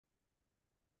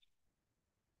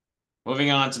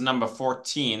Moving on to number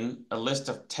 14, a list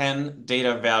of 10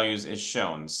 data values is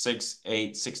shown. 6,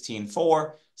 8, 16,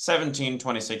 4, 17,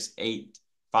 26, 8,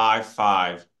 5,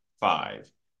 5,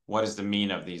 5. What is the mean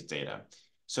of these data?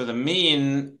 So the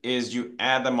mean is you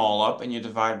add them all up and you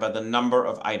divide by the number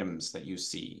of items that you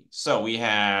see. So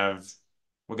we're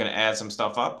going to add some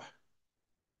stuff up.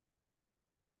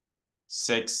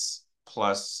 6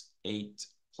 plus 8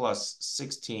 plus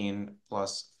 16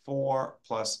 plus 4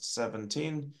 plus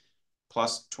 17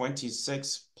 plus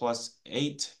 26 plus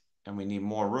 8, and we need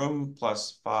more room,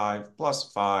 plus 5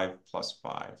 plus 5 plus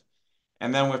 5.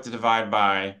 And then we have to divide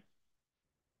by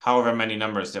however many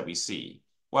numbers that we see.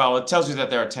 Well, it tells you that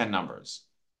there are 10 numbers.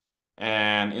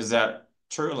 And is that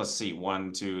true? Let's see.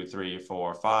 1, 2, 3,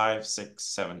 4, 5, 6,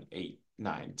 7, 8,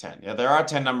 9, 10. Yeah, there are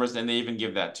 10 numbers, and they even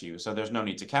give that to you. So there's no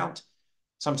need to count.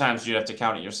 Sometimes you'd have to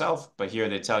count it yourself, but here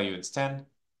they tell you it's 10.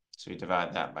 So you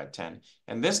divide that by 10.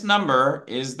 And this number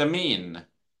is the mean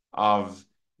of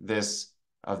these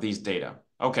data.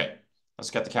 Okay,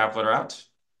 let's get the calculator out.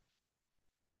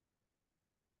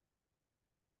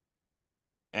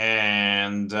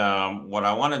 And what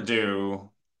I want to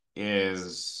do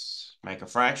is make a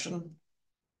fraction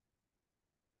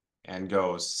and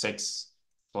go 6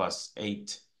 plus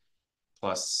 8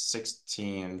 plus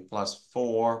 16 plus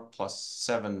 4 plus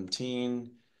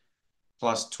 17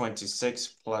 plus 26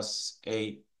 plus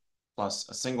 8 plus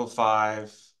a single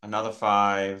 5, another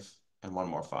 5, and one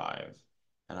more 5.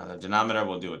 And on the denominator,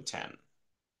 we'll do a 10.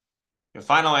 Your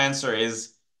final answer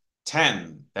is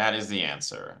 10. That is the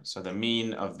answer. So the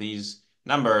mean of these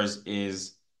numbers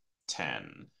is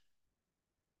 10.